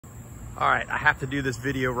All right, I have to do this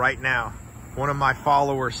video right now. One of my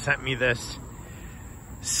followers sent me this.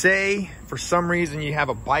 Say for some reason you have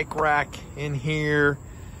a bike rack in here,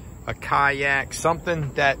 a kayak,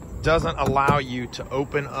 something that doesn't allow you to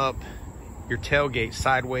open up your tailgate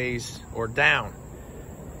sideways or down,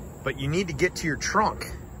 but you need to get to your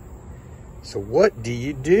trunk. So what do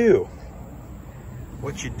you do?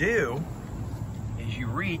 What you do is you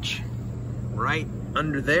reach right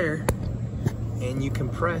under there and you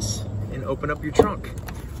compress and open up your trunk.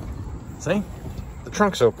 See? The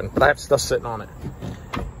trunk's open, but I have stuff sitting on it.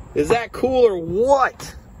 Is that cool or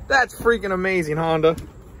what? That's freaking amazing, Honda.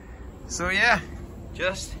 So yeah,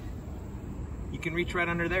 you can reach right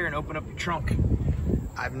under there and open up your trunk.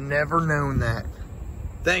 I've never known that.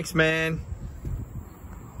 Thanks, man.